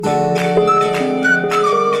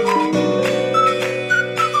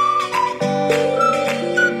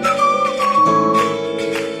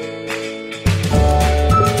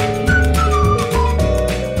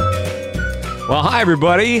Hi,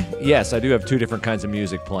 everybody. Yes, I do have two different kinds of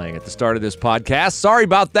music playing at the start of this podcast. Sorry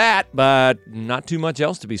about that, but not too much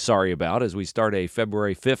else to be sorry about as we start a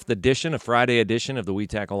February 5th edition, a Friday edition of the We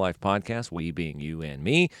Tackle Life podcast, we being you and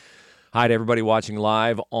me. Hi to everybody watching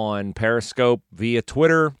live on Periscope, via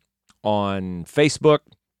Twitter, on Facebook,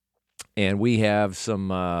 and we have some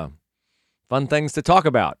fun things to talk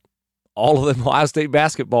about, all of them Ohio State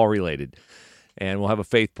basketball related. And we'll have a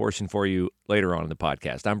faith portion for you later on in the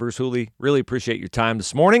podcast. I'm Bruce Hooley. Really appreciate your time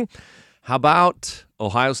this morning. How about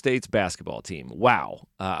Ohio State's basketball team? Wow.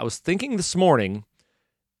 I was thinking this morning,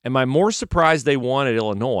 am I more surprised they won at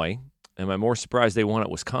Illinois? Am I more surprised they won at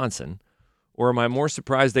Wisconsin? Or am I more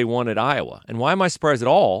surprised they won at Iowa? And why am I surprised at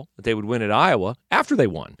all that they would win at Iowa after they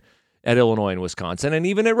won at Illinois and Wisconsin, and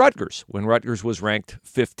even at Rutgers, when Rutgers was ranked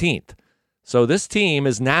 15th? So this team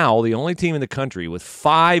is now the only team in the country with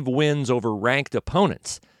 5 wins over ranked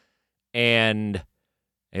opponents. And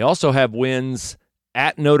they also have wins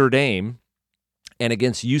at Notre Dame and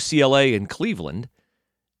against UCLA and Cleveland.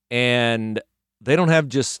 And they don't have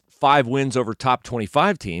just 5 wins over top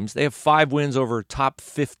 25 teams. They have 5 wins over top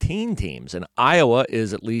 15 teams. And Iowa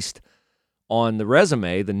is, at least on the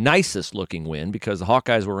resume, the nicest looking win, because the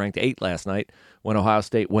Hawkeyes were ranked 8 last night when Ohio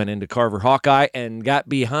State went into Carver Hawkeye and got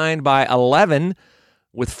behind by 11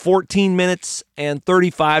 with 14 minutes and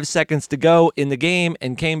 35 seconds to go in the game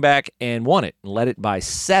and came back and won it and led it by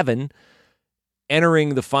 7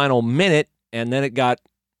 entering the final minute. And then it got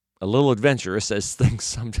a little adventurous, as things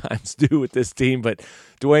sometimes do with this team, but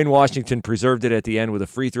Dwayne Washington preserved it at the end with a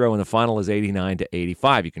free throw, and the final is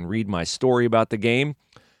 89-85. You can read my story about the game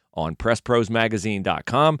on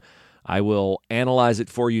PressProsMagazine.com. I will analyze it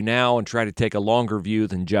for you now and try to take a longer view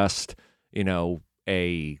than just,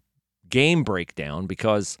 a game breakdown,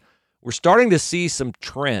 because we're starting to see some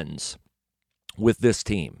trends with this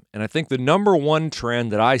team. And I think the number one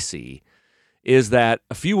trend that I see is that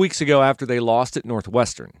a few weeks ago, after they lost at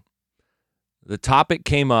Northwestern, the topic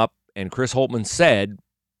came up and Chris Holtmann said,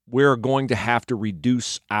 we're going to have to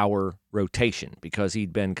reduce our rotation, because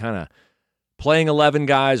he'd been kind of playing 11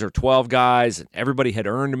 guys or 12 guys, and everybody had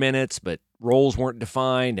earned minutes, but roles weren't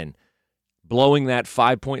defined, and blowing that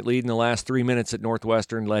 5-point lead in the last 3 minutes at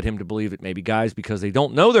Northwestern led him to believe that maybe guys, because they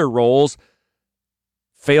don't know their roles,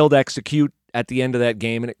 failed to execute at the end of that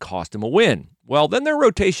game, and it cost him a win. Well, then their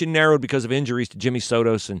rotation narrowed because of injuries to Jimmy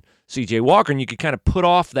Sotos and C.J. Walker, and you could kind of put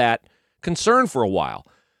off that concern for a while.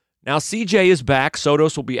 Now C.J. is back.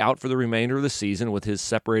 Sotos will be out for the remainder of the season with his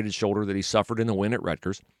separated shoulder that he suffered in the win at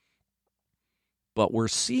Rutgers. But we're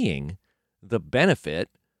seeing the benefit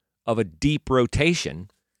of a deep rotation,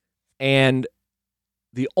 and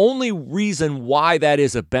the only reason why that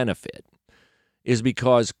is a benefit is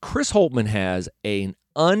because Chris Holtmann has an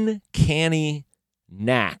uncanny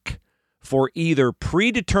knack for either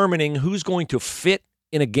predetermining who's going to fit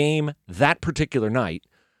in a game that particular night,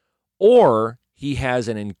 or he has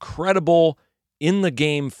an incredible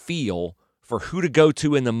in-the-game feel for who to go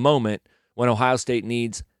to in the moment when Ohio State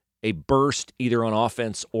needs a burst either on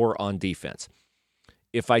offense or on defense.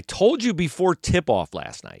 If I told you before tip-off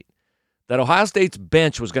last night that Ohio State's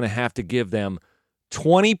bench was going to have to give them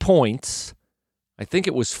 20 points, I think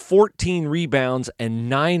it was 14 rebounds and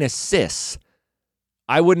 9 assists,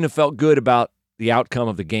 I wouldn't have felt good about the outcome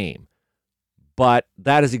of the game. But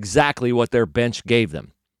that is exactly what their bench gave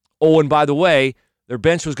them. Oh, and by the way, their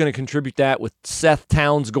bench was going to contribute that with Seth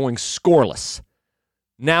Towns going scoreless.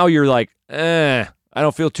 Now you're like, I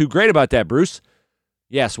don't feel too great about that, Bruce.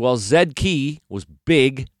 Yes, well, Zed Key was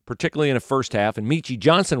big, particularly in the first half, and Meechie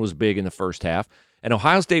Johnson was big in the first half, and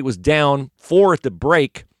Ohio State was down 4 at the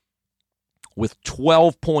break with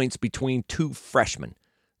 12 points between 2 freshmen,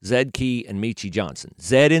 Zed Key and Meechie Johnson.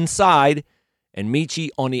 Zed inside and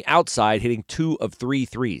Meechie on the outside hitting 2 of 3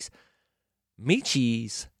 threes.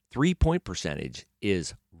 Meechie's three-point percentage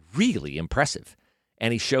is really impressive,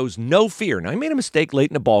 and he shows no fear. Now, he made a mistake late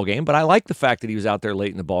in the ballgame, but I like the fact that he was out there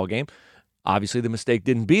late in the ballgame. Obviously, the mistake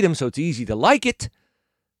didn't beat him, so it's easy to like it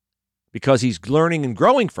because he's learning and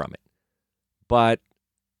growing from it. But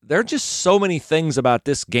there are just so many things about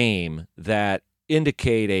this game that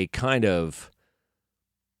indicate a kind of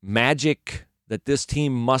magic that this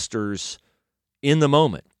team musters in the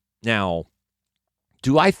moment. Now,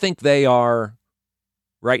 do I think they are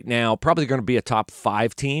right now probably going to be a top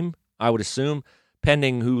 5 team, I would assume,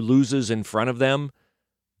 pending who loses in front of them?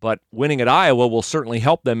 But winning at Iowa will certainly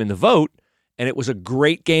help them in the vote, and it was a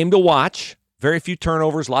great game to watch. Very few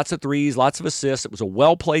turnovers, lots of threes, lots of assists. It was a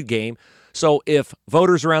well-played game. So if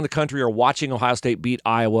voters around the country are watching Ohio State beat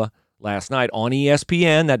Iowa last night on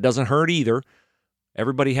ESPN, that doesn't hurt either.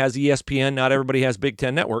 Everybody has ESPN. Not everybody has Big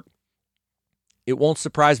Ten Network. It won't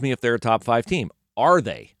surprise me if they're a top 5 team. Are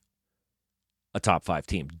they a top 5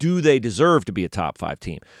 team? Do they deserve to be a top 5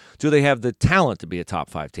 team? Do they have the talent to be a top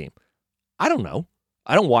 5 team? I don't know.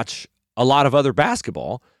 I don't watch a lot of other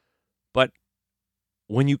basketball, but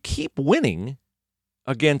when you keep winning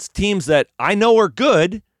against teams that I know are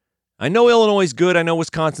good, I know Illinois is good, I know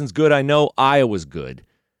Wisconsin's good, I know Iowa's good.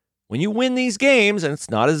 When you win these games, and it's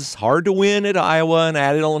not as hard to win at Iowa and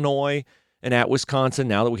at Illinois and at Wisconsin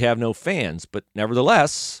now that we have no fans, but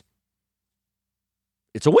nevertheless,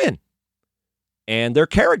 it's a win. And their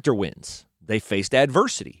character wins. They faced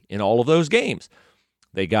adversity in all of those games.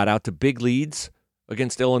 They got out to big leads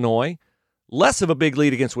against Illinois, less of a big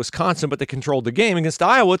lead against Wisconsin, but they controlled the game. Against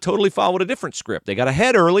Iowa, totally followed a different script. They got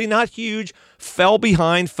ahead early, not huge, fell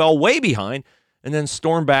way behind, and then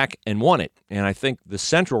stormed back and won it. And I think the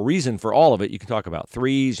central reason for all of it, you can talk about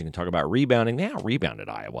threes, you can talk about rebounding. They out-rebounded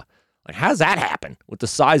Iowa. Like, how does that happen with the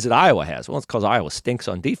size that Iowa has? Well, it's because Iowa stinks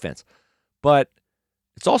on defense. But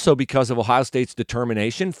it's also because of Ohio State's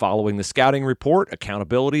determination following the scouting report,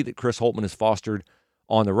 accountability that Chris Holtmann has fostered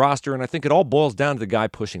on the roster. And I think it all boils down to the guy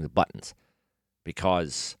pushing the buttons.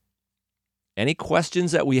 Because any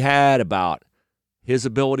questions that we had about his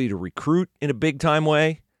ability to recruit in a big-time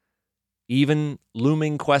way, even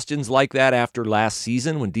looming questions like that after last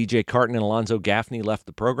season when DJ Carton and Alonzo Gaffney left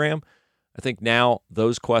the program, I think now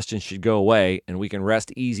those questions should go away and we can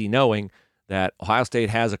rest easy knowing that Ohio State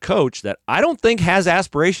has a coach that I don't think has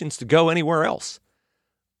aspirations to go anywhere else,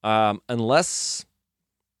 unless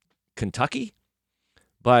Kentucky.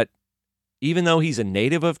 But even though he's a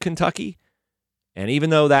native of Kentucky, and even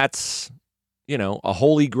though that's, a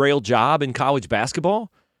holy grail job in college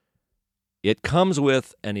basketball, it comes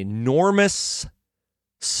with an enormous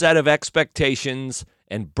set of expectations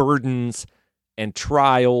and burdens and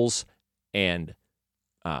trials and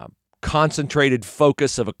concentrated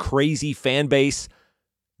focus of a crazy fan base,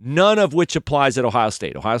 none of which applies at Ohio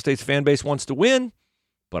State. Ohio State's fan base wants to win,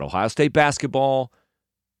 but Ohio State basketball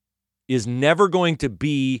is never going to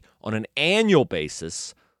be on an annual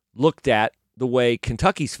basis looked at the way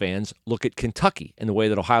Kentucky's fans look at Kentucky and the way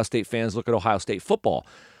that Ohio State fans look at Ohio State football.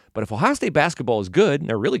 But if Ohio State basketball is good, and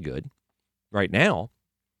they're really good right now,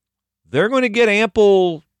 they're going to get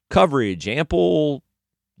ample coverage, ample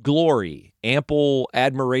glory, ample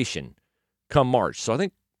admiration come March. So I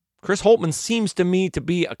think Chris Holtmann seems to me to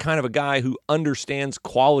be a kind of a guy who understands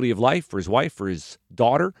quality of life for his wife, for his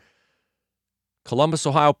daughter. Columbus,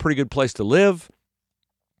 Ohio, pretty good place to live.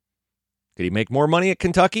 Could he make more money at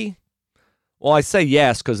Kentucky? Well, I say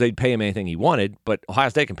yes because they'd pay him anything he wanted, but Ohio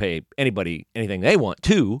State can pay anybody anything they want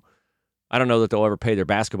too. I don't know that they'll ever pay their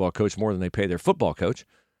basketball coach more than they pay their football coach,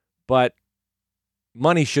 but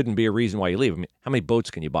money shouldn't be a reason why you leave. I mean, how many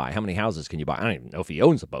boats can you buy? How many houses can you buy? I don't even know if he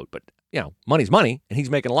owns a boat, but, money's money, and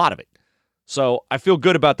he's making a lot of it. So I feel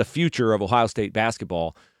good about the future of Ohio State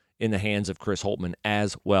basketball in the hands of Chris Holtmann,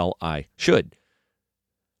 as well I should.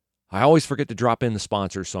 I always forget to drop in the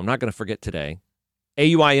sponsors, so I'm not going to forget today.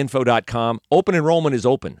 AUIinfo.com. Open enrollment is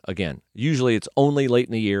open again. Usually it's only late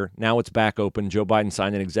in the year. Now it's back open. Joe Biden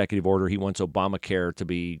signed an executive order. He wants Obamacare to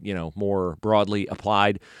be, more broadly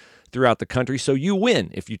applied throughout the country. So you win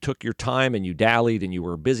if you took your time and you dallied and you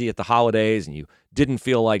were busy at the holidays and you didn't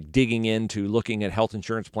feel like digging into looking at health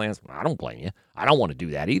insurance plans. I don't blame you. I don't want to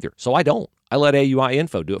do that either. So I don't. I let AUI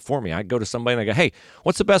Info do it for me. I go to somebody and I go, hey,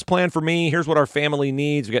 what's the best plan for me? Here's what our family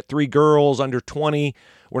needs. We got 3 girls under 20.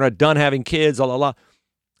 We're not done having kids, blah, blah, blah.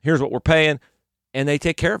 Here's what we're paying. And they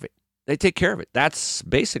take care of it. They take care of it. That's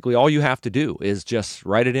basically all you have to do is just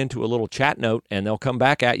write it into a little chat note, and they'll come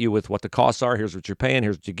back at you with what the costs are. Here's what you're paying.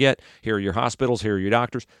 Here's what you get. Here are your hospitals. Here are your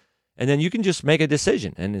doctors. And then you can just make a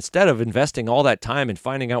decision. And instead of investing all that time in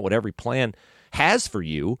finding out what every plan has for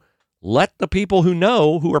you, let the people who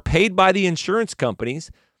know, who are paid by the insurance companies,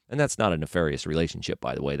 and that's not a nefarious relationship,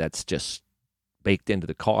 by the way. That's just baked into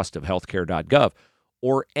the cost of healthcare.gov,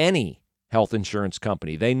 or any health insurance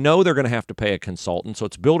company. They know they're going to have to pay a consultant, so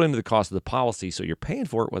it's built into the cost of the policy, so you're paying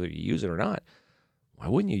for it whether you use it or not. Why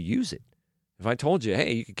wouldn't you use it? If I told you,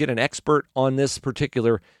 hey, you could get an expert on this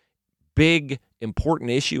particular big, important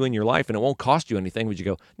issue in your life and it won't cost you anything, would you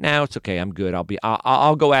go, no, it's okay, I'm good.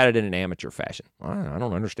 I'll go at it in an amateur fashion. I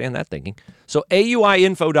don't understand that thinking. So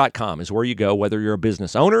AUIinfo.com is where you go, whether you're a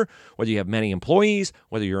business owner, whether you have many employees,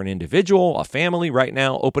 whether you're an individual, a family. Right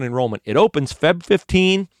now, open enrollment. It opens Feb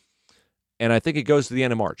 15, and I think it goes to the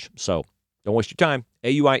end of March. So don't waste your time.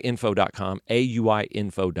 AUIinfo.com,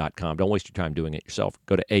 AUIinfo.com. Don't waste your time doing it yourself.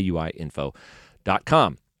 Go to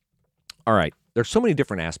AUIinfo.com. All right. There's so many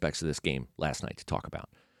different aspects of this game last night to talk about.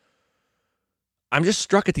 I'm just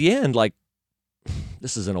struck at the end, like,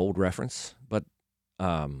 this is an old reference, but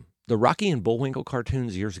The Rocky and Bullwinkle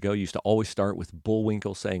cartoons years ago used to always start with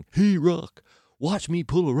Bullwinkle saying, "Hey, Rock, watch me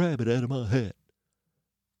pull a rabbit out of my hat."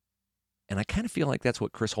 And I kind of feel like that's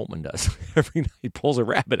what Chris Holtmann does. Every night he pulls a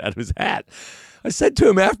rabbit out of his hat. I said to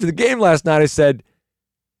him after the game last night, I said,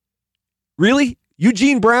 "Really?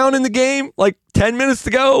 Eugene Brown in the game? Like 10 minutes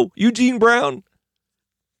to go? Eugene Brown?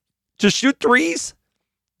 Just shoot threes?"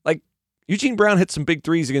 Like, Eugene Brown hit some big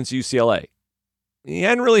threes against UCLA. He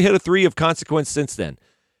hadn't really hit a three of consequence since then.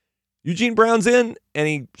 Eugene Brown's in, and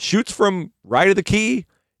he shoots from right of the key,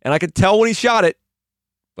 and I could tell when he shot it,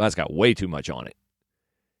 well, that's got way too much on it.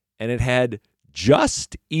 And it had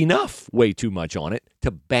just enough way too much on it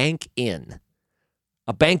to bank in.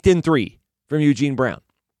 A banked-in three from Eugene Brown.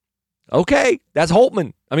 Okay, that's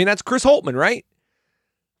Holtmann. I mean, that's Chris Holtmann, right?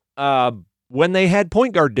 When they had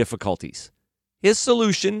point guard difficulties, his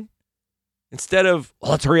solution, instead of,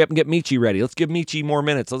 well, let's hurry up and get Meechie ready. Let's give Meechie more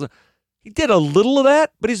minutes. He did a little of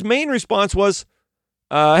that, but his main response was,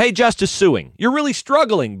 hey, Justice Sueing, you're really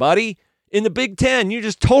struggling, buddy. In the Big Ten, you're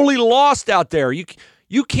just totally lost out there.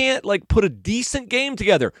 You can't, like, put a decent game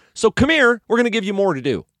together. So come here. We're going to give you more to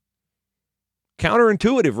do.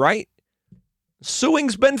 Counterintuitive, right?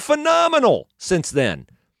 Sueing's been phenomenal since then.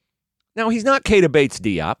 Now, he's not Keita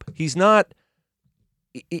Bates-Diop. He's more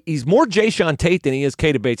Jayshawn Tate than he is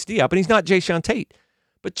Keita Bates-Diop, and he's not Jayshawn Tate.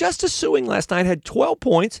 But Justice Sueing last night had 12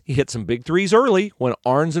 points. He hit some big threes early when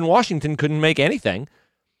Arns and Washington couldn't make anything.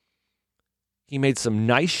 He made some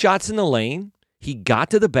nice shots in the lane. He got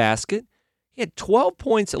to the basket. He had 12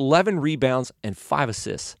 points, 11 rebounds, and 5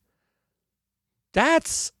 assists.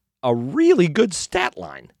 That's a really good stat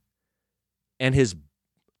line. And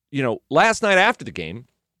last night after the game,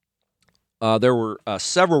 there were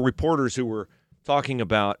several reporters who were talking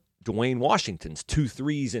about Dwayne Washington's 2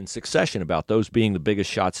 threes in succession, about those being the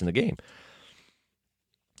biggest shots in the game.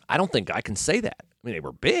 I don't think I can say that. I mean, they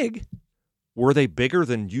were big. Were they bigger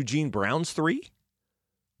than Eugene Brown's 3?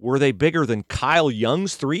 Were they bigger than Kyle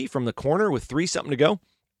Young's 3 from the corner with 3-something to go?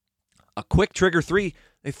 A quick trigger 3.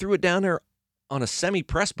 They threw it down there on a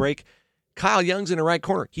semi-press break. Kyle Young's in the right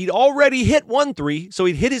corner. He'd already hit 1 3, so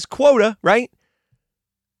he'd hit his quota, right?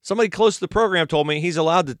 Somebody close to the program told me he's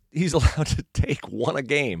allowed to take 1 a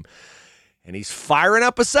game. And he's firing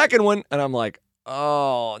up a second one. And I'm like,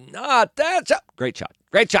 oh, not that shot. Great shot.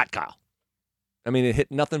 Great shot, Kyle. I mean, it hit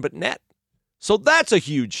nothing but net. So that's a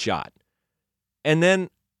huge shot. And then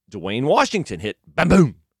Dwayne Washington hit, bam,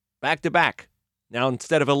 boom, back to back. Now,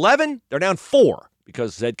 instead of 11, they're down 4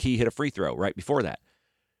 because Zed Key hit a free throw right before that.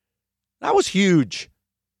 That was huge.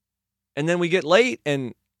 And then we get late,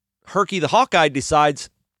 and Herky the Hawkeye decides,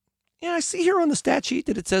 I see here on the stat sheet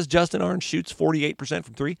that it says Justin Arns shoots 48%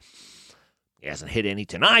 from 3. He hasn't hit any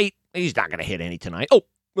tonight. He's not going to hit any tonight.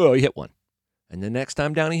 Oh, he hit 1. And the next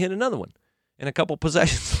time down, he hit another one. And a couple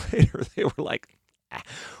possessions later, they were like,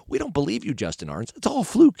 we don't believe you, Justin Arns. It's all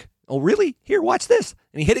fluke. Oh, really? Here, watch this.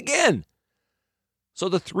 And he hit again. So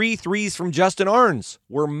the 3 threes from Justin Arns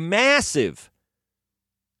were massive.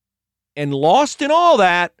 And lost in all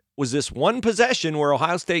that was this one possession where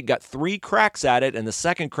Ohio State got 3 cracks at it, and the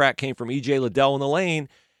second crack came from E.J. Liddell in the lane,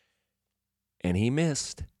 and he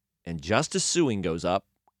missed. And Justice Sueing goes up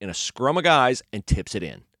in a scrum of guys and tips it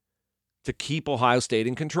in to keep Ohio State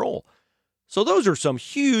in control. So those are some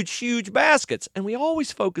huge, huge baskets, and we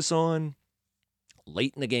always focus on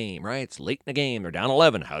late in the game, right? It's late in the game. They're down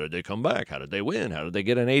 11. How did they come back? How did they win? How did they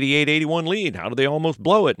get an 88-81 lead? How did they almost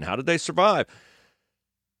blow it? And how did they survive?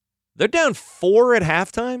 They're down 4 at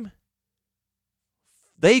halftime.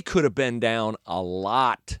 They could have been down a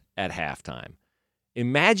lot at halftime.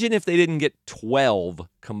 Imagine if they didn't get 12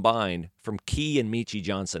 combined from Key and Meechie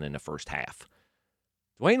Johnson in the first half.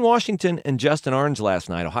 Dwayne Washington and Justin Arns last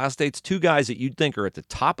night, Ohio State's 2 guys that you'd think are at the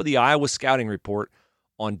top of the Iowa scouting report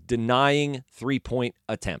on denying 3-point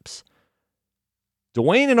attempts.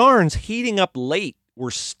 Dwayne and Arns heating up late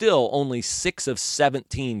were still only 6 of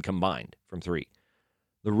 17 combined from 3.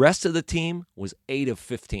 The rest of the team was 8 of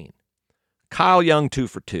 15. Kyle Young, 2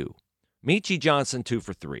 for 2. Meechie Johnson, 2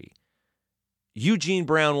 for 3. Eugene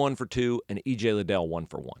Brown, 1 for 2. And E.J. Liddell, 1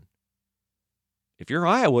 for 1. If you're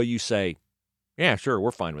Iowa, you say, yeah, sure,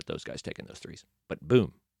 we're fine with those guys taking those threes. But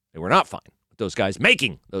boom, they were not fine with those guys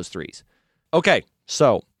making those threes. Okay,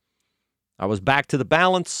 so I was back to the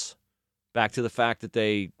balance, back to the fact that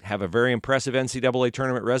they have a very impressive NCAA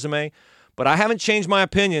tournament resume, but I haven't changed my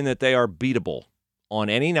opinion that they are beatable on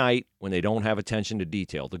any night when they don't have attention to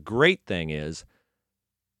detail. The great thing is,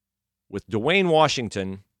 with Dwayne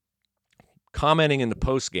Washington commenting in the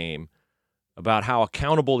postgame about how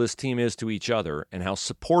accountable this team is to each other and how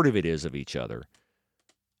supportive it is of each other,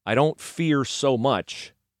 I don't fear so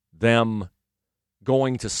much them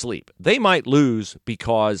going to sleep. They might lose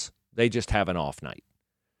because they just have an off night.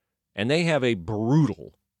 And they have a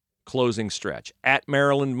brutal closing stretch. At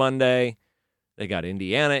Maryland Monday, they got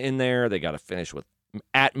Indiana in there. They got to finish with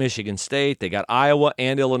at Michigan State. They got Iowa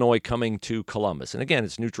and Illinois coming to Columbus. And again,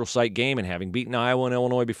 it's a neutral site game, and having beaten Iowa and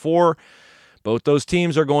Illinois before, both those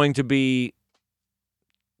teams are going to be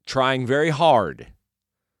trying very hard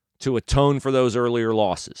to atone for those earlier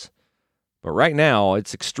losses. But right now,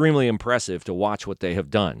 it's extremely impressive to watch what they have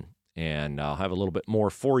done. And I'll have a little bit more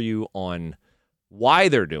for you on why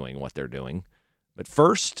they're doing what they're doing. But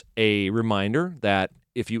first, a reminder that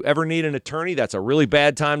if you ever need an attorney, that's a really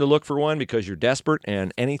bad time to look for one because you're desperate.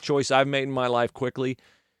 And any choice I've made in my life quickly,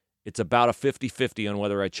 it's about a 50-50 on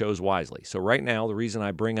whether I chose wisely. So right now, the reason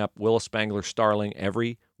I bring up Willis Spangler Starling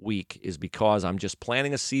every week is because I'm just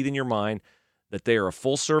planting a seed in your mind that they are a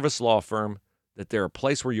full-service law firm, that they're a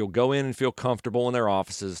place where you'll go in and feel comfortable in their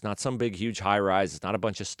offices. It's not some big, huge high-rise. It's not a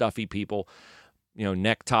bunch of stuffy people,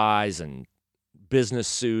 neckties and business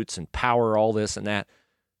suits and power, all this and that.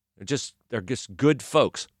 They're just good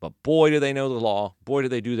folks. But boy, do they know the law. Boy, do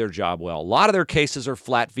they do their job well. A lot of their cases are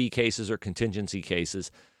flat fee cases or contingency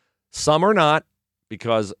cases. Some are not,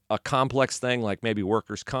 because a complex thing like maybe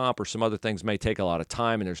workers' comp or some other things may take a lot of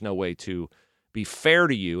time, and there's no way to be fair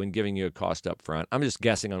to you in giving you a cost up front. I'm just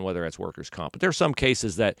guessing on whether it's workers' comp. But there are some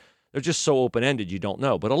cases that they're just so open-ended you don't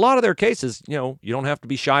know. But a lot of their cases, you don't have to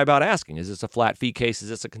be shy about asking. Is this a flat fee case? Is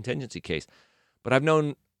this a contingency case? But I've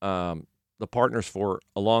known the partners for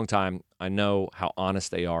a long time. I know how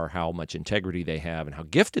honest they are, how much integrity they have, and how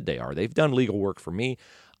gifted they are. They've done legal work for me.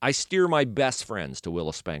 I steer my best friends to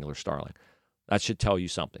Willis Spangler Starling. That should tell you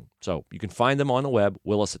something. So you can find them on the web,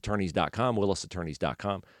 willisattorneys.com,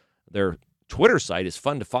 willisattorneys.com. Their Twitter site is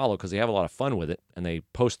fun to follow because they have a lot of fun with it, and they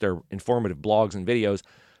post their informative blogs and videos.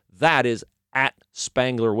 That is at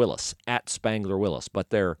Spangler Willis. But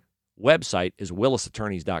their website is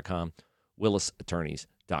willisattorneys.com,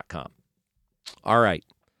 willisattorneys.com. All right.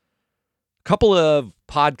 A couple of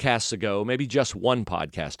podcasts ago, maybe just one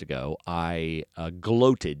podcast ago, I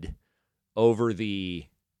gloated over the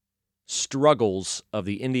struggles of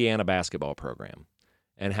the Indiana basketball program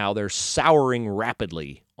and how they're souring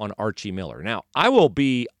rapidly on Archie Miller. Now, I will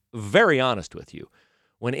be very honest with you.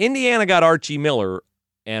 When Indiana got Archie Miller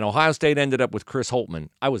and Ohio State ended up with Chris Holtmann,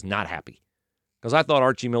 I was not happy because I thought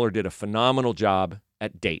Archie Miller did a phenomenal job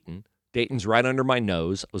at Dayton. Dayton's right under my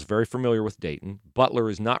nose. I was very familiar with Dayton. Butler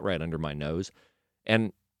is not right under my nose.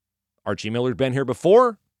 And Archie Miller'd been here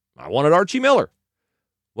before. I wanted Archie Miller.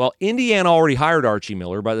 Well, Indiana already hired Archie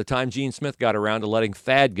Miller by the time Gene Smith got around to letting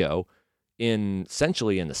Thad go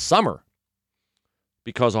essentially in the summer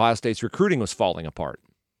because Ohio State's recruiting was falling apart.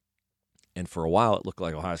 And for a while, it looked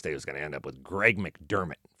like Ohio State was going to end up with Greg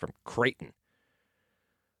McDermott from Creighton.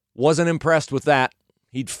 Wasn't impressed with that.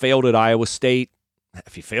 He'd failed at Iowa State.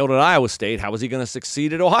 If he failed at Iowa State, how was he going to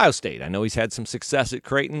succeed at Ohio State? I know he's had some success at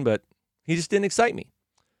Creighton, but he just didn't excite me.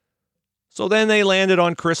 So then they landed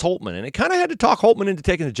on Chris Holtmann, and it kind of had to talk Holtmann into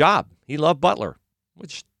taking the job. He loved Butler,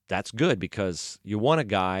 which that's good because you want a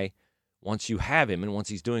guy, once you have him and once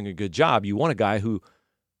he's doing a good job, you want a guy who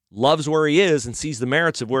loves where he is and sees the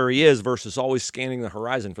merits of where he is versus always scanning the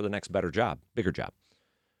horizon for the next better job, bigger job.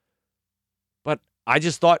 But I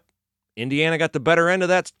just thought Indiana got the better end of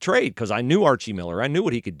that trade because I knew Archie Miller. I knew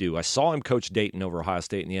what he could do. I saw him coach Dayton over Ohio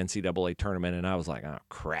State in the NCAA tournament, and I was like, oh,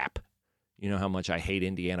 crap. You know how much I hate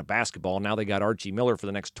Indiana basketball. Now they got Archie Miller for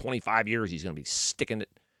the next 25 years. He's going to be sticking it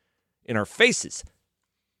in our faces.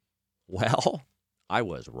 Well, I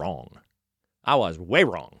was wrong. I was way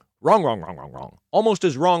wrong. Wrong. Almost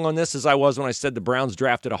as wrong on this as I was when I said the Browns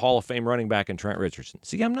drafted a Hall of Fame running back in Trent Richardson.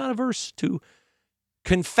 See, I'm not averse to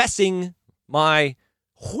confessing my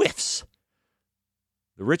whiffs.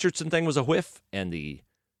 The Richardson thing was a whiff, and the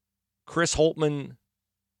Chris Holtmann,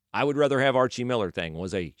 I would rather have Archie Miller thing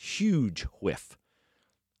was a huge whiff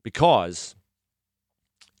because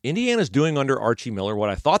Indiana's doing under Archie Miller what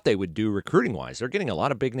I thought they would do recruiting-wise. They're getting a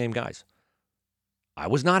lot of big-name guys. I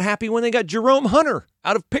was not happy when they got Jerome Hunter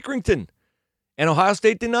out of Pickerington, and Ohio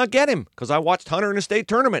State did not get him because I watched Hunter in a state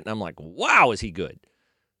tournament, and I'm like, wow, is he good?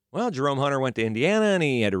 Well, Jerome Hunter went to Indiana, and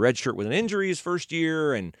he had a redshirt with an injury his first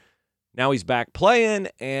year, and now he's back playing,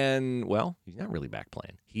 and, well, he's not really back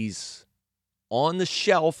playing. He's on the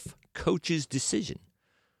shelf, coach's decision.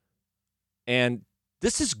 And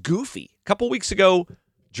this is goofy. A couple weeks ago,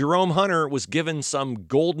 Jerome Hunter was given some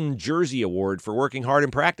golden jersey award for working hard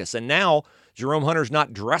in practice, and now Jerome Hunter's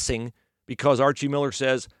not dressing because Archie Miller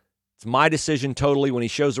says, it's my decision totally. When he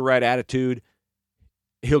shows the right attitude,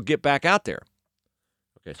 he'll get back out there.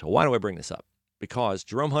 Okay, so why do I bring this up? Because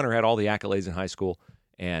Jerome Hunter had all the accolades in high school,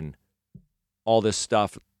 and all this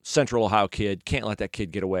stuff. Central Ohio kid, can't let that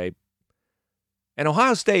kid get away. And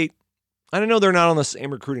Ohio State, I know they're not on the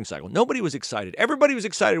same recruiting cycle. Nobody was excited. Everybody was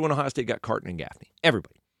excited when Ohio State got Carton and Gaffney.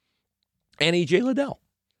 Everybody. And E.J. Liddell.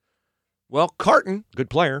 Well, Carton, good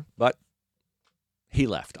player, but he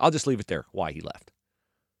left. I'll just leave it there, why he left.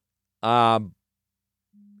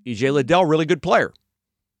 E.J. Liddell, really good player.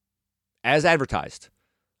 As advertised.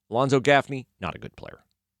 Alonzo Gaffney, not a good player.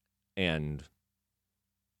 And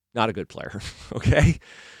not a good player, okay?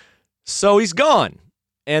 So he's gone.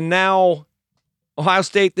 And now Ohio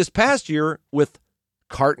State this past year with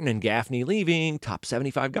Carton and Gaffney leaving, top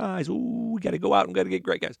 75 guys. Ooh, we got to go out and got to get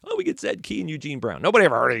great guys. Oh, we get Zed Key and Eugene Brown. Nobody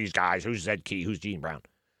ever heard of these guys. Who's Zed Key? Who's Gene Brown?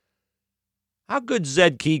 How good's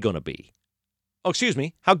Zed Key going to be? Oh, excuse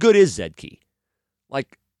me. How good is Zed Key?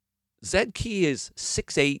 Like, Zed Key is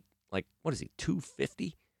 6'8", like, what is he,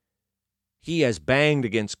 250? He has banged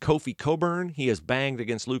against Kofi Coburn. He has banged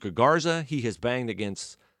against Luka Garza. He has banged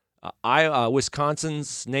against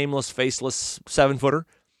Wisconsin's nameless, faceless 7-footer.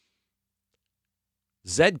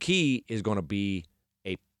 Zed Key is going to be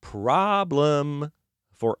a problem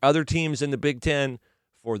for other teams in the Big Ten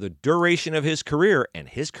for the duration of his career, and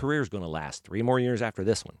his career is going to last 3 more years after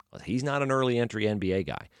this one. He's not an early entry NBA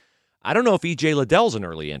guy. I don't know if E.J. Liddell's an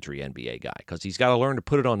early entry NBA guy because he's got to learn to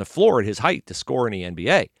put it on the floor at his height to score in the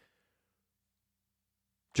NBA.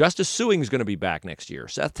 Justice Suing is going to be back next year.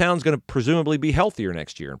 Seth Towns going to presumably be healthier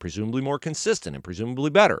next year and presumably more consistent and presumably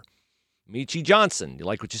better. Michi Johnson, you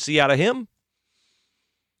like what you see out of him?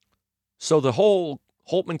 So the whole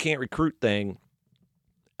Holtman can't recruit thing,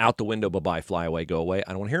 out the window, bye-bye, fly away, go away,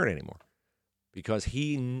 I don't want to hear it anymore because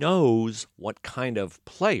he knows what kind of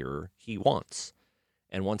player he wants.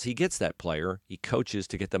 And once he gets that player, he coaches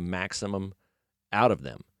to get the maximum out of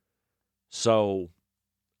them. So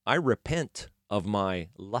I repent of my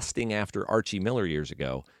lusting after Archie Miller years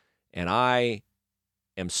ago, and I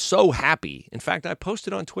am so happy. In fact, I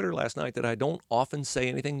posted on Twitter last night that I don't often say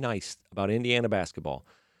anything nice about Indiana basketball.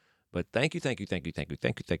 But thank you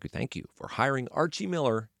for hiring Archie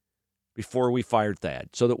Miller before we fired Thad,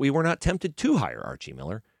 so that we were not tempted to hire Archie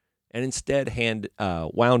Miller and instead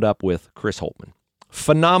wound up with Chris Holtman.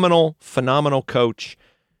 Phenomenal coach.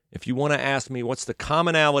 If you want to ask me what's the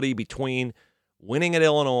commonality between winning at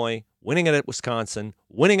Illinois, winning at Wisconsin,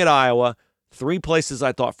 winning at Iowa, 3 places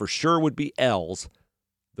I thought for sure would be L's,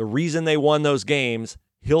 the reason they won those games,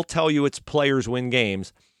 he'll tell you it's players win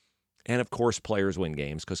games. And, of course, players win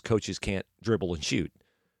games because coaches can't dribble and shoot.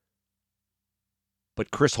 But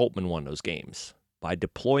Chris Holtman won those games by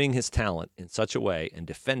deploying his talent in such a way and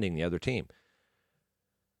defending the other team.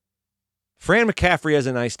 Fran McCaffrey has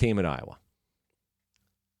a nice team at Iowa.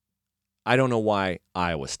 I don't know why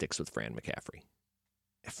Iowa sticks with Fran McCaffrey.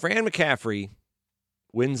 If Fran McCaffrey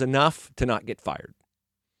wins enough to not get fired,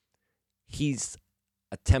 he's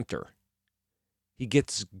a tempter. He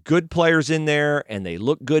gets good players in there, and they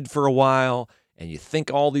look good for a while, and you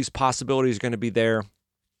think all these possibilities are going to be there.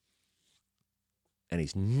 And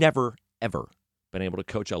he's never, ever been able to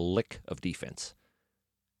coach a lick of defense.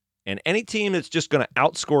 And any team that's just going to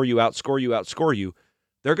outscore you,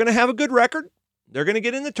 they're going to have a good record. They're going to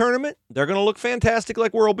get in the tournament. They're going to look fantastic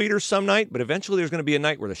like world beaters some night, but eventually there's going to be a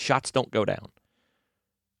night where the shots don't go down.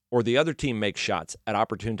 Or the other team makes shots at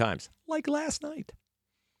opportune times, like last night.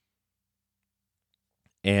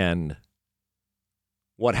 And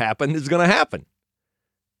what happened is going to happen.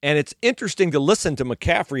 And it's interesting to listen to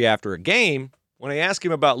McCaffrey after a game when I ask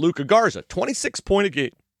him about Luka Garza. 26-point a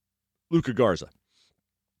game, Luka Garza.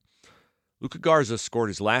 Luka Garza scored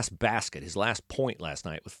his last basket, his last point last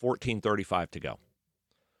night with 14:35 to go.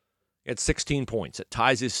 He had 16 points. It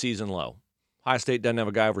ties his season low. Ohio State doesn't have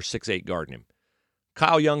a guy over 6'8" guarding him.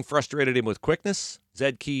 Kyle Young frustrated him with quickness.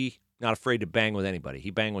 Zed Key, not afraid to bang with anybody. He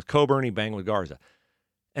banged with Coburn. He banged with Garza.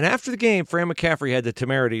 And after the game, Fran McCaffrey had the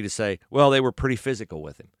temerity to say, well, they were pretty physical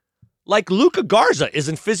with him. Like Luka Garza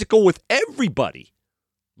isn't physical with everybody.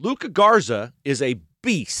 Luka Garza is a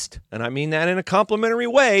beast, and I mean that in a complimentary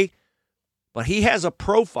way, but he has a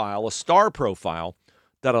profile, a star profile,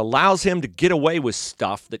 that allows him to get away with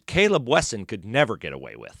stuff that Caleb Wesson could never get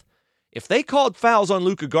away with. If they called fouls on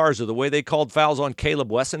Luka Garza the way they called fouls on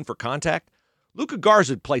Caleb Wesson for contact, Luka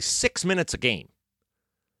Garza would play 6 minutes a game.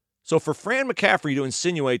 So for Fran McCaffrey to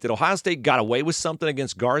insinuate that Ohio State got away with something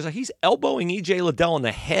against Garza, he's elbowing E.J. Liddell in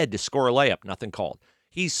the head to score a layup, nothing called.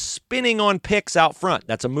 He's spinning on picks out front.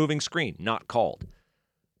 That's a moving screen, not called.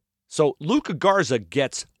 So Luka Garza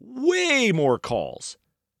gets way more calls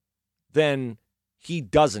than he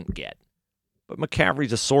doesn't get. But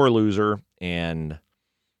McCaffrey's a sore loser, and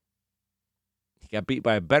he got beat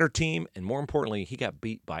by a better team, and more importantly, he got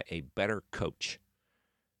beat by a better coach.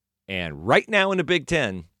 And right now in the Big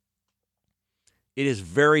Ten, it is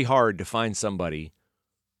very hard to find somebody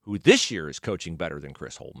who this year is coaching better than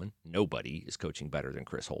Chris Holtmann. Nobody is coaching better than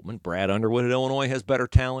Chris Holtmann. Brad Underwood at Illinois has better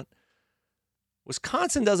talent.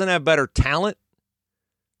 Wisconsin doesn't have better talent,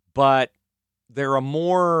 but they're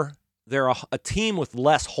a team with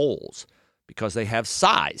less holes because they have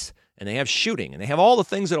size and they have shooting and they have all the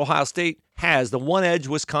things that Ohio State has. The one edge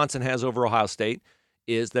Wisconsin has over Ohio State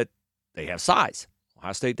is that they have size.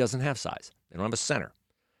 Ohio State doesn't have size. They don't have a center.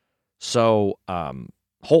 So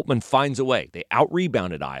Holtmann finds a way. They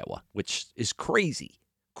out-rebounded Iowa, which is crazy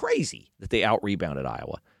that they out-rebounded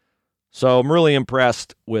Iowa. So I'm really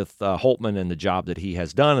impressed with Holtmann and the job that he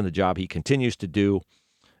has done and the job he continues to do.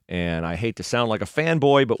 And I hate to sound like a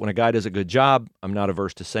fanboy, but when a guy does a good job, I'm not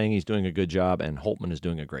averse to saying he's doing a good job, and Holtmann is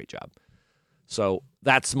doing a great job. So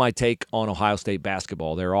that's my take on Ohio State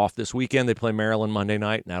basketball. They're off this weekend. They play Maryland Monday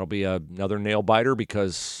night, and that'll be another nail-biter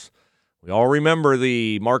because we all remember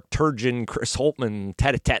the Mark Turgeon, Chris Holtmann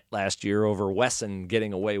tete-a-tete last year over Wesson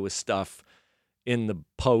getting away with stuff in the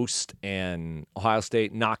post and Ohio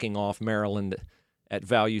State knocking off Maryland at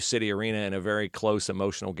Value City Arena in a very close,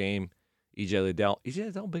 emotional game. EJ Liddell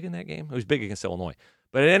big in that game? He was big against Illinois.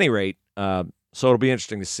 But at any rate, so it'll be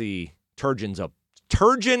interesting to see Turgeon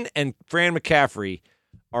and Fran McCaffrey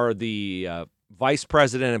are the vice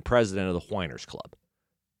president and president of the Whiners Club.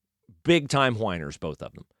 Big-time whiners, both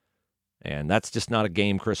of them. And that's just not a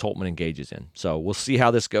game Chris Holtmann engages in. So we'll see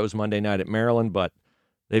how this goes Monday night at Maryland, but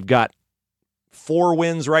they've got 4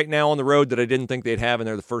 wins right now on the road that I didn't think they'd have, and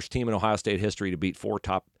they're the first team in Ohio State history to beat 4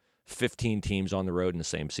 top 15 teams on the road in the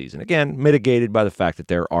same season. Again, mitigated by the fact that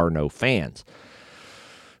there are no fans.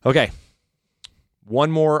 Okay,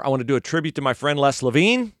 one more. I want to do a tribute to my friend Les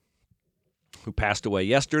Levine, who passed away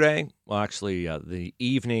yesterday. Well, actually, the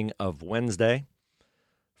evening of Wednesday.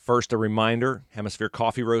 First, a reminder, Hemisphere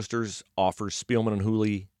Coffee Roasters offers Spielman and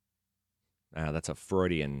Hooley. That's a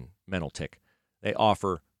Freudian mental tick. They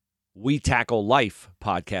offer We Tackle Life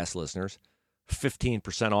podcast listeners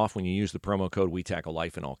 15% off when you use the promo code We Tackle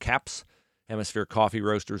Life in all caps. Hemisphere Coffee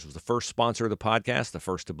Roasters was the first sponsor of the podcast, the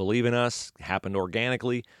first to believe in us. It happened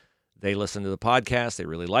organically. They listened to the podcast. They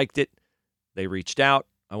really liked it. They reached out.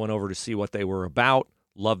 I went over to see what they were about.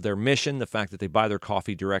 Loved their mission, the fact that they buy their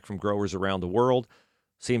coffee direct from growers around the world.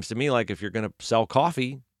 Seems to me like if you're going to sell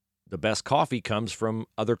coffee, the best coffee comes from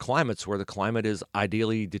other climates where the climate is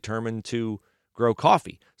ideally determined to grow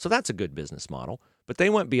coffee. So that's a good business model. But they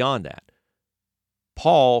went beyond that.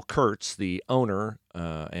 Paul Kurtz, the owner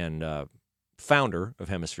and founder of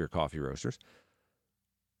Hemisphere Coffee Roasters,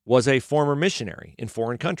 was a former missionary in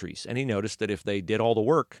foreign countries. And he noticed that if they did all the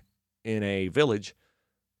work in a village,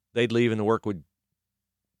 they'd leave and the work would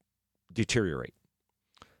deteriorate.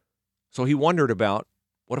 So he wondered about,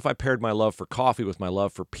 what if I paired my love for coffee with my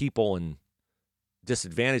love for people and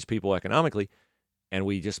disadvantaged people economically, and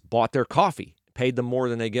we just bought their coffee, paid them more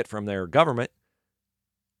than they get from their government,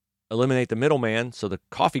 eliminate the middleman so the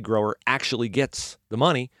coffee grower actually gets the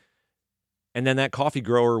money, and then that coffee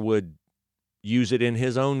grower would use it in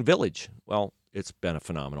his own village. Well, it's been a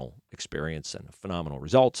phenomenal experience and phenomenal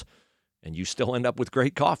results, and you still end up with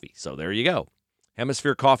great coffee. So there you go.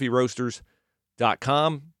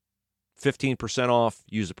 HemisphereCoffeeRoasters.com, 15% off.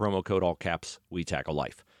 Use the promo code, all caps, We Tackle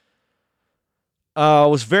Life. I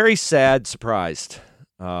was very sad, surprised,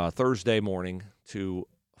 Thursday morning to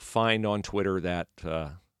find on Twitter that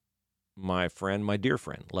my dear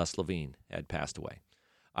friend, Les Levine, had passed away.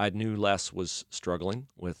 I knew Les was struggling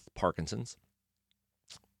with Parkinson's,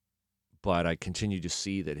 but I continued to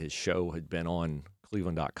see that his show had been on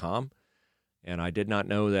Cleveland.com, and I did not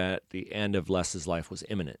know that the end of Les's life was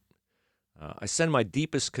imminent. I send my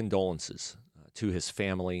deepest condolences to his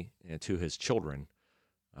family and to his children,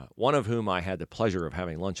 one of whom I had the pleasure of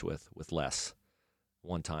having lunch with Les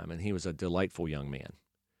one time, and he was a delightful young man.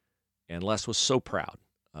 And Les was so proud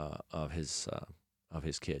of his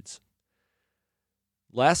kids.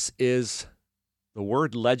 Les is, the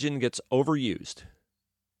word legend gets overused,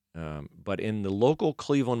 but in the local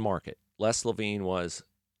Cleveland market, Les Levine was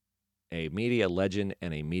a media legend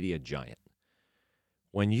and a media giant.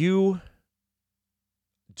 When you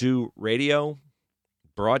do radio,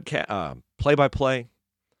 broadcast, play-by-play,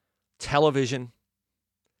 television,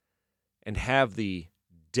 and have the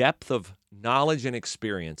depth of knowledge and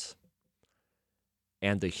experience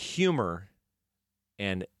and the humor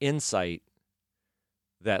and insight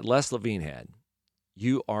that Les Levine had,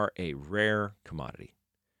 you are a rare commodity.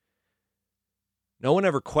 No one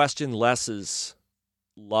ever questioned Les's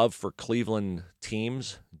love for Cleveland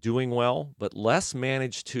teams doing well, but Les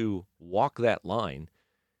managed to walk that line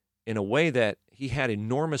in a way that he had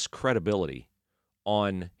enormous credibility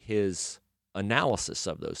on his analysis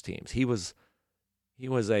of those teams. He was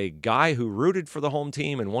a guy who rooted for the home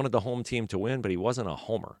team and wanted the home team to win, but he wasn't a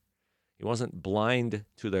homer. He wasn't blind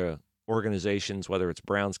to the organizations, whether it's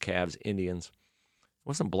Browns, Cavs, Indians. He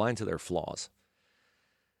wasn't blind to their flaws.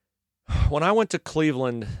 When I went to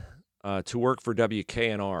Cleveland to work for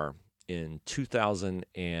WKNR in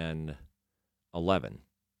 2011,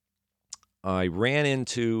 I ran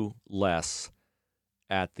into Les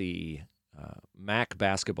at the MAC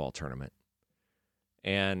basketball tournament.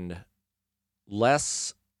 And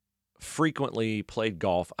Les frequently played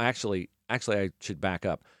golf. Actually, I should back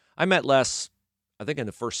up. I met Les, I think in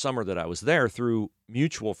the first summer that I was there, through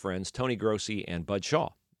mutual friends, Tony Grossi and Bud Shaw.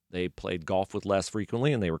 They played golf with Les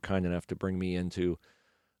frequently, and they were kind enough to bring me into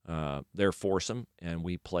their foursome, and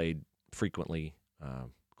we played frequently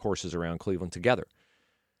courses around Cleveland together.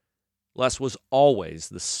 Les was always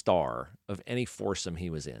the star of any foursome he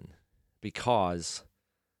was in, because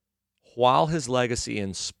while his legacy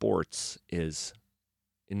in sports is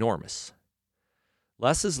enormous,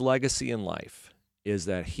 Les's legacy in life is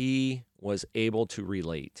that he was able to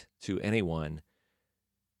relate to anyone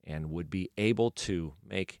and would be able to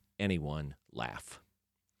make anyone laugh.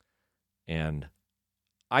 And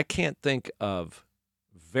I can't think of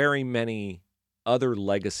very many other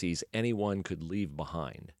legacies anyone could leave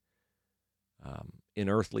behind in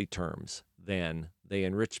earthly terms than they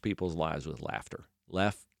enriched people's lives with laughter.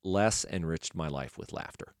 Les enriched my life with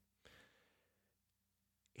laughter.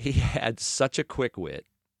 He had such a quick wit,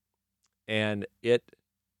 and it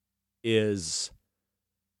is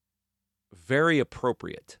very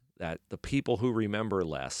appropriate that the people who remember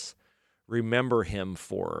Les remember him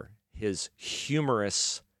for his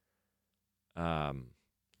humorous,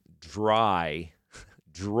 dry,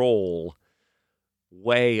 droll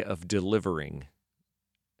way of delivering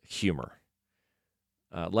humor.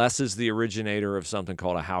 Les is the originator of something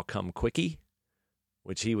called a How Come Quickie,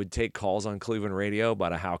 which he would take calls on Cleveland radio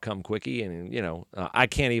about a How Come Quickie. And, I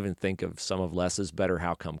can't even think of some of Les's better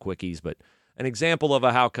How Come Quickies, but an example of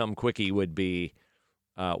a How Come Quickie would be,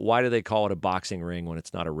 why do they call it a boxing ring when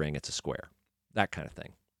it's not a ring, it's a square? That kind of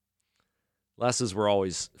thing. Les's were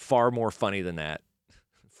always far more funny than that,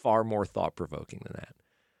 far more thought-provoking than that.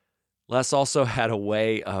 Les also had a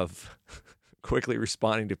way of quickly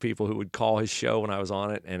responding to people who would call his show when I was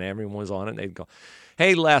on it, and everyone was on it, and they'd go,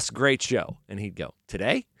 "Hey, Les, great show." And he'd go,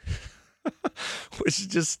 "Today?" Which is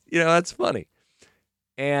just, that's funny.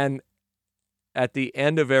 And at the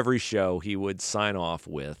end of every show, he would sign off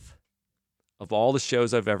with, "Of all the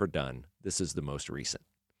shows I've ever done, this is the most recent."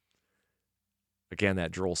 Again,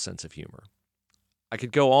 that droll sense of humor. I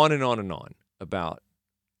could go on and on and on about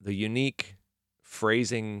the unique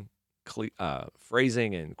phrasing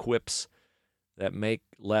and quips that make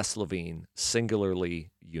Les Levine singularly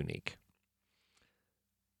unique.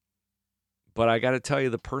 But I got to tell you,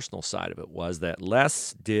 the personal side of it was that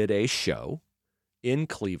Les did a show in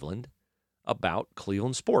Cleveland about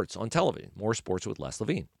Cleveland sports on television. More Sports with Les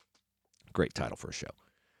Levine. Great title for a show.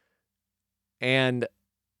 And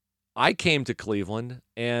I came to Cleveland,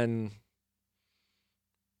 and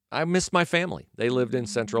I missed my family. They lived in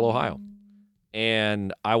Central Ohio.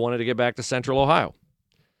 And I wanted to get back to Central Ohio.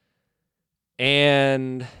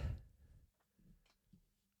 And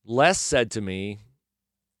Les said to me,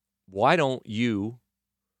 "Why don't you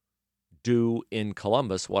do in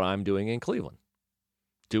Columbus what I'm doing in Cleveland?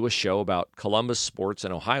 Do a show about Columbus sports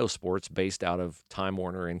and Ohio sports based out of Time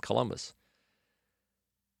Warner in Columbus."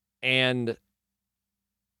 And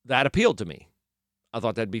that appealed to me. I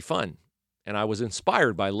thought that'd be fun. And I was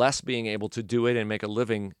inspired by Les being able to do it and make a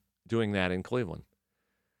living doing that in Cleveland.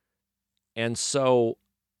 And so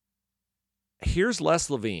here's Les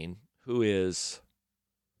Levine, who is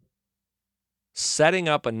setting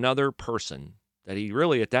up another person that he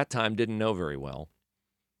really at that time didn't know very well,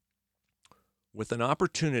 with an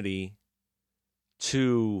opportunity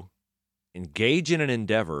to engage in an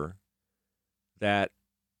endeavor that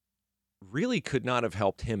really could not have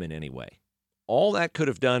helped him in any way. All that could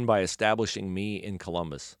have done by establishing me in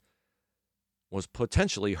Columbus was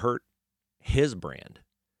potentially hurt his brand,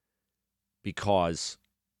 because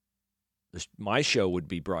my show would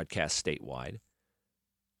be broadcast statewide.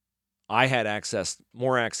 I had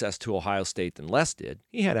more access to Ohio State than Les did.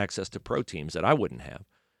 He had access to pro teams that I wouldn't have.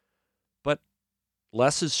 But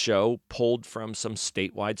Les's show pulled from some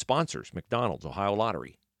statewide sponsors: McDonald's, Ohio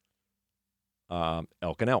Lottery,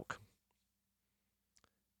 Elk and Elk.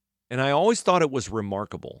 And I always thought it was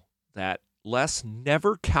remarkable that Les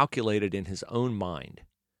never calculated in his own mind,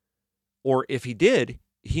 or if he did,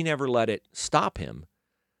 he never let it stop him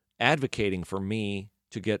advocating for me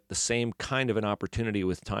to get the same kind of an opportunity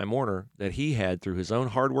with Time Warner that he had through his own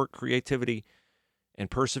hard work, creativity,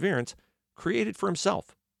 and perseverance created for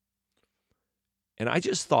himself. And I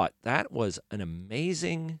just thought that was an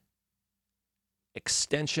amazing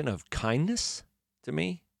extension of kindness to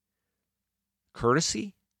me,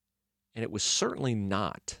 courtesy, and it was certainly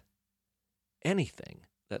not anything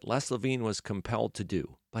that Les Levine was compelled to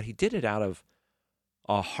do. But he did it out of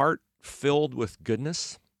a heart filled with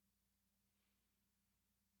goodness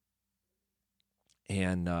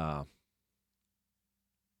and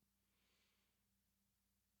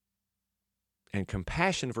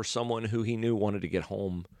compassion for someone who he knew wanted to get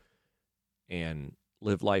home and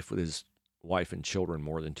live life with his wife and children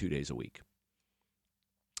more than 2 days a week.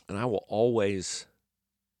 And I will always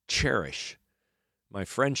cherish my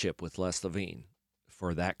friendship with Les Levine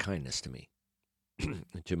for that kindness to me,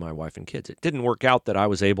 to my wife and kids. It didn't work out that I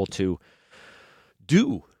was able to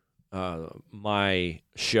do my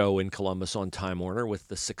show in Columbus on Time Warner with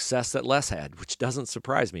the success that Les had, which doesn't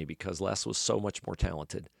surprise me because Les was so much more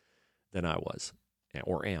talented than I was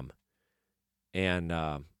or am. And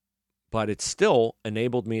but it still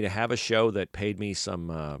enabled me to have a show that paid me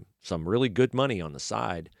some really good money on the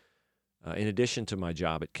side, in addition to my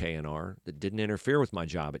job at KNR, that didn't interfere with my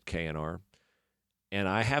job at KNR. And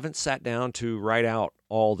I haven't sat down to write out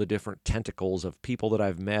all the different tentacles of people that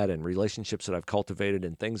I've met and relationships that I've cultivated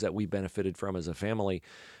and things that we benefited from as a family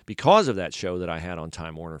because of that show that I had on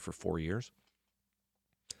Time Warner for 4 years.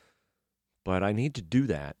 But I need to do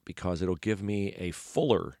that because it'll give me a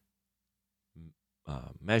fuller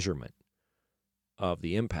measurement of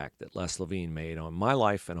the impact that Les Levine made on my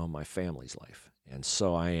life and on my family's life. And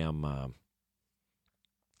so I'm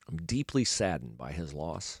deeply saddened by his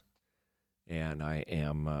loss. And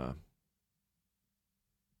I'm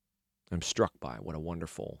struck by what a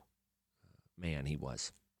wonderful man he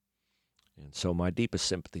was. And so my deepest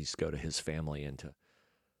sympathies go to his family and to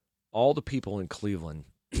all the people in Cleveland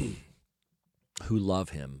who love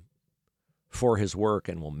him for his work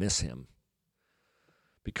and will miss him.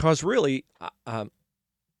 Because really,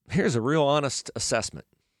 here's a real honest assessment.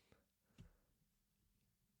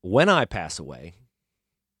 When I pass away,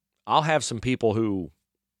 I'll have some people who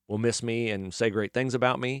will miss me and say great things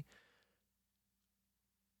about me.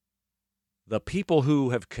 The people who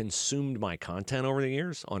have consumed my content over the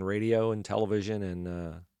years on radio and television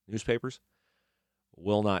and newspapers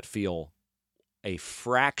will not feel a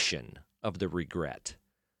fraction of the regret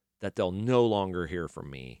that they'll no longer hear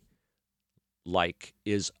from me like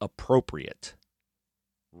is appropriate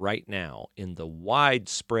right now in the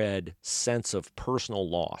widespread sense of personal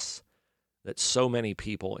loss that so many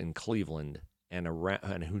people in Cleveland and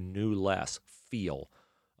who knew Les feel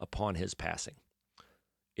upon his passing.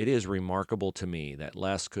 It is remarkable to me that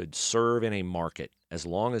Les could serve in a market as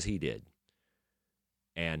long as he did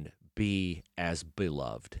and be as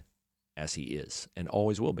beloved as he is and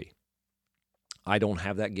always will be. I don't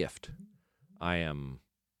have that gift. I am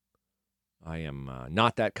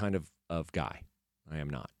not that kind of guy. I am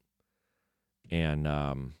not. And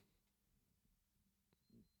I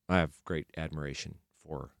have great admiration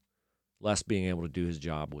for Les being able to do his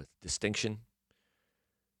job with distinction.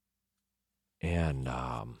 And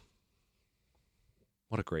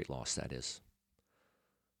what a great loss that is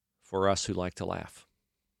for us who like to laugh.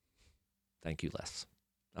 Thank you, Les.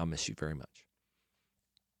 I'll miss you very much.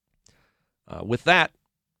 With that,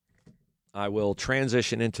 I will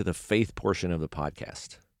transition into the faith portion of the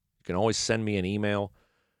podcast. You can always send me an email.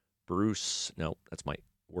 Bruce, no, that's my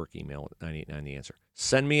work email at 989 The Answer.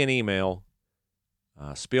 Send me an email,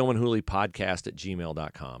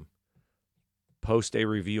 spielmanhooleypodcast@gmail.com. Post a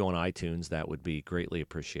review on iTunes. That would be greatly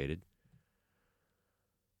appreciated.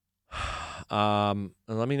 And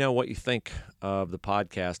let me know what you think of the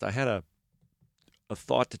podcast. I had a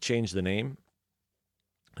thought to change the name,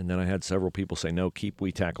 and then I had several people say, no, keep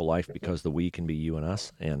We Tackle Life because the we can be you and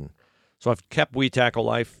us. And so I've kept We Tackle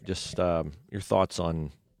Life. Just your thoughts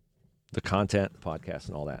on the content, the podcast,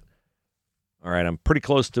 and all that. All right, I'm pretty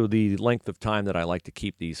close to the length of time that I like to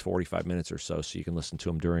keep these, 45 minutes or so you can listen to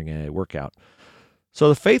them during a workout. So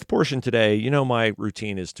the faith portion today, you know my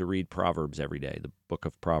routine is to read Proverbs every day, the book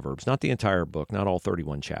of Proverbs. Not the entire book, not all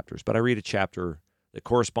 31 chapters, but I read a chapter that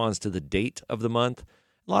corresponds to the date of the month.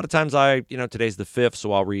 A lot of times today's the 5th,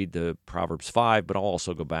 so I'll read the Proverbs 5, but I'll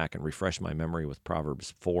also go back and refresh my memory with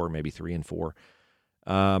Proverbs 4, maybe 3 and 4.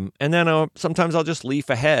 And then sometimes I'll just leaf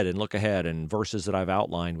ahead and look ahead, and verses that I've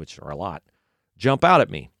outlined, which are a lot, jump out at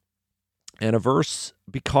me. And a verse,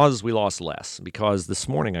 because we lost Les, because this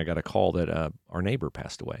morning I got a call that our neighbor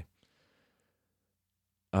passed away.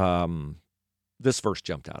 This verse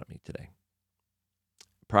jumped out at me today.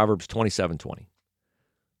 Proverbs 27:20.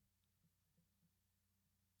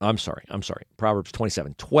 I'm sorry. Proverbs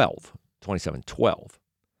 27:12. 27:12.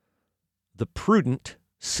 The prudent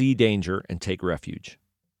see danger and take refuge.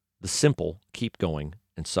 The simple keep going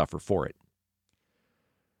and suffer for it.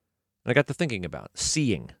 And I got to thinking about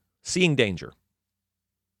seeing danger,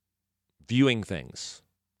 viewing things,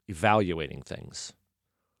 evaluating things,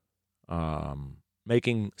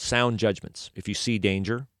 making sound judgments. If you see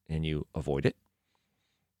danger and you avoid it,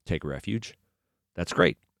 take refuge, that's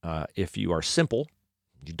great. If you are simple,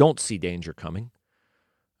 you don't see danger coming,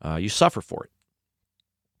 you suffer for it.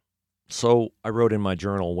 So I wrote in my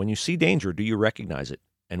journal, when you see danger, do you recognize it?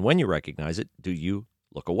 And when you recognize it, do you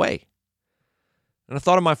look away? And I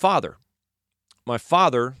thought of my father. My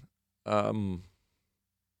father,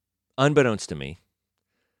 unbeknownst to me,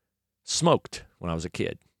 smoked when I was a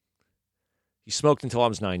kid. He smoked until I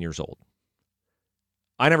was 9 years old.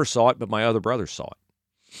 I never saw it, but my other brothers saw it.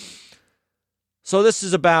 So this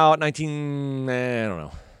is about somewhere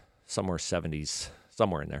 70s,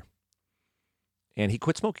 somewhere in there. And he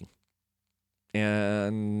quit smoking.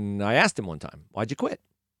 And I asked him one time, why'd you quit?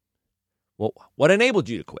 Well, what enabled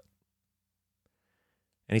you to quit?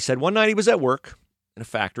 And he said one night he was at work in a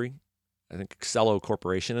factory, I think Excello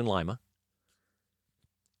Corporation in Lima,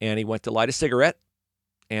 and he went to light a cigarette,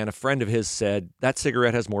 and a friend of his said, that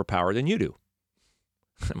cigarette has more power than you do.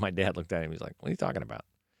 And my dad looked at him, he's like, what are you talking about?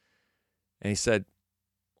 And he said,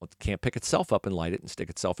 well, it can't pick itself up and light it and stick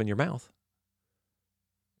itself in your mouth.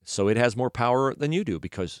 So it has more power than you do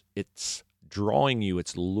because it's drawing you,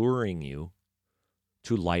 it's luring you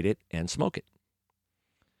to light it and smoke it.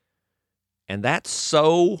 And that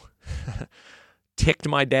so ticked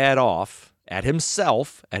my dad off at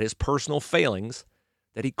himself, at his personal failings,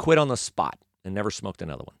 that he quit on the spot and never smoked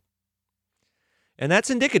another one. And that's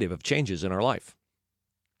indicative of changes in our life.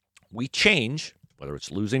 We change, whether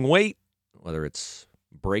it's losing weight, whether it's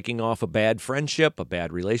breaking off a bad friendship, a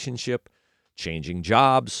bad relationship, changing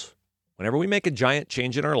jobs. Whenever we make a giant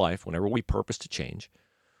change in our life, whenever we purpose to change,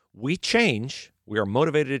 we change, we are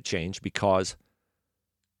motivated to change because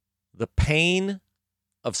the pain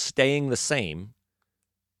of staying the same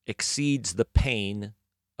exceeds the pain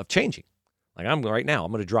of changing. Like right now,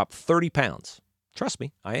 I'm going to drop 30 pounds. Trust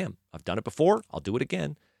me, I am. I've done it before. I'll do it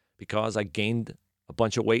again because I gained a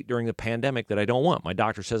bunch of weight during the pandemic that I don't want. My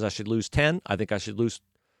doctor says I should lose 10. I think I should lose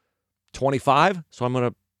 25. So I'm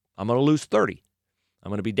going to lose 30. I'm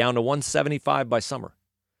going to be down to 175 by summer.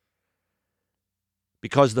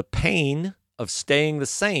 Because the pain of staying the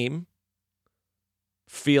same,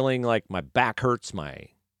 feeling like my back hurts, my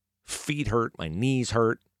feet hurt, my knees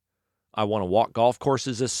hurt. I want to walk golf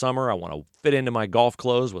courses this summer. I want to fit into my golf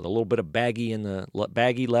clothes with a little bit of baggy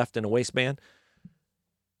left in the waistband.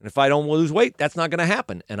 And if I don't lose weight, that's not going to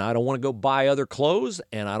happen. And I don't want to go buy other clothes,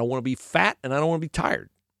 and I don't want to be fat, and I don't want to be tired.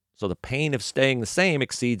 So the pain of staying the same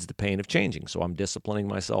exceeds the pain of changing. So I'm disciplining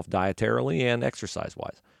myself dietarily and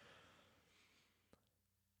exercise-wise.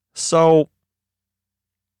 So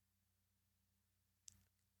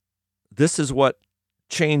this is what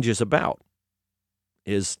change is about,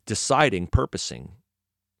 is deciding, purposing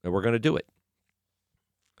that we're going to do it.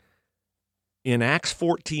 In Acts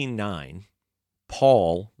 14:9,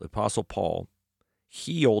 Paul, the Apostle Paul,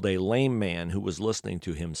 healed a lame man who was listening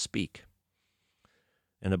to him speak.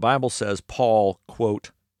 And the Bible says Paul,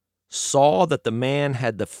 quote, saw that the man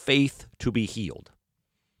had the faith to be healed.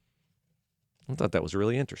 I thought that was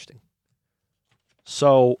really interesting.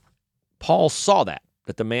 So Paul saw that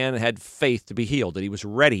the man had faith to be healed, that he was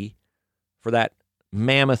ready for that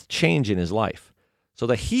mammoth change in his life. So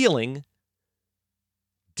the healing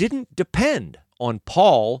didn't depend on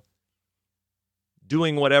Paul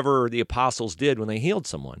doing whatever the apostles did when they healed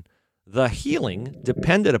someone. The healing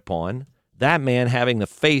depended upon that man having the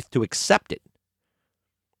faith to accept it.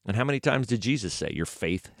 And how many times did Jesus say, your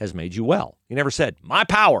faith has made you well? He never said, my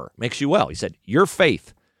power makes you well. He said, your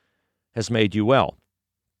faith has made you well.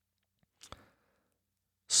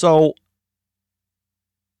 So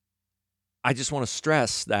I just want to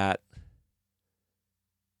stress that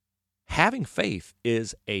having faith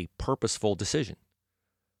is a purposeful decision.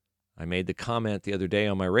 I made the comment the other day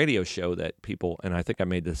on my radio show that people, and I think I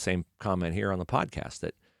made the same comment here on the podcast,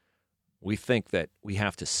 that we think that we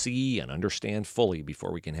have to see and understand fully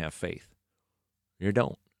before we can have faith. You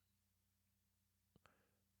don't.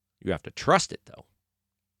 You have to trust it, though.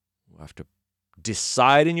 You have to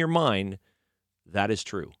decide in your mind that is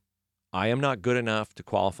true. I am not good enough to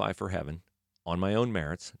qualify for heaven on my own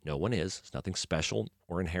merits. No one is. There's nothing special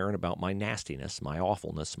or inherent about my nastiness, my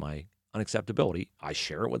awfulness, my unacceptability. I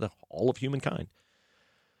share it with all of humankind.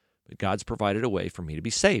 But God's provided a way for me to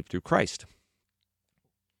be saved through Christ.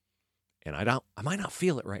 And I might not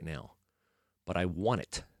feel it right now, but I want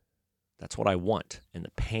it. That's what I want. And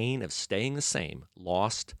the pain of staying the same,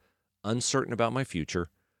 lost, uncertain about my future,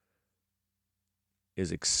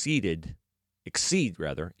 is exceeds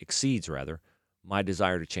my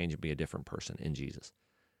desire to change and be a different person in Jesus.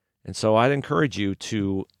 And so I'd encourage you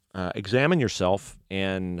to examine yourself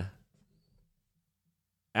and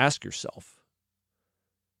ask yourself,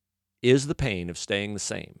 is the pain of staying the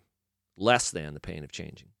same less than the pain of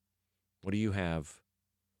changing? What do you have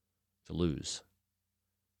to lose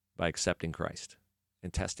by accepting Christ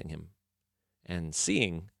and testing him and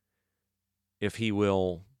seeing if he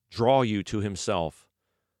will draw you to himself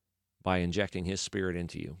by injecting his Spirit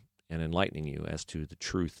into you and enlightening you as to the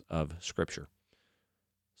truth of Scripture?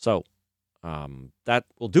 So that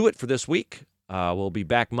will do it for this week. We'll be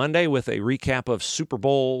back Monday with a recap of Super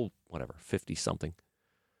Bowl, 50-something.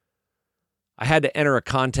 I had to enter a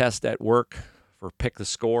contest at work for Pick the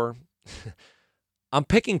Score. I'm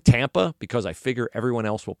picking Tampa because I figure everyone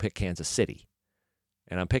else will pick Kansas City.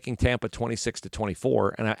 And I'm picking Tampa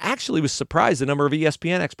 26-24. And I actually was surprised the number of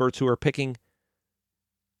ESPN experts who are picking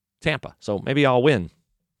Tampa. So maybe I'll win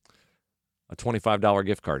a $25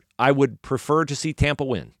 gift card. I would prefer to see Tampa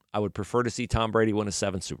win. I would prefer to see Tom Brady win a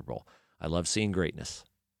 7th Super Bowl. I love seeing greatness.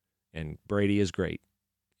 And Brady is great.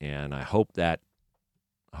 And I hope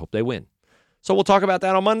they win. So we'll talk about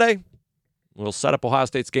that on Monday. We'll set up Ohio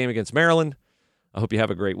State's game against Maryland. I hope you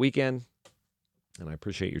have a great weekend. And I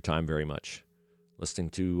appreciate your time very much.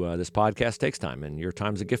 Listening to this podcast takes time, and your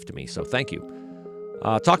time's a gift to me. So thank you.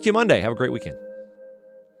 Talk to you Monday. Have a great weekend.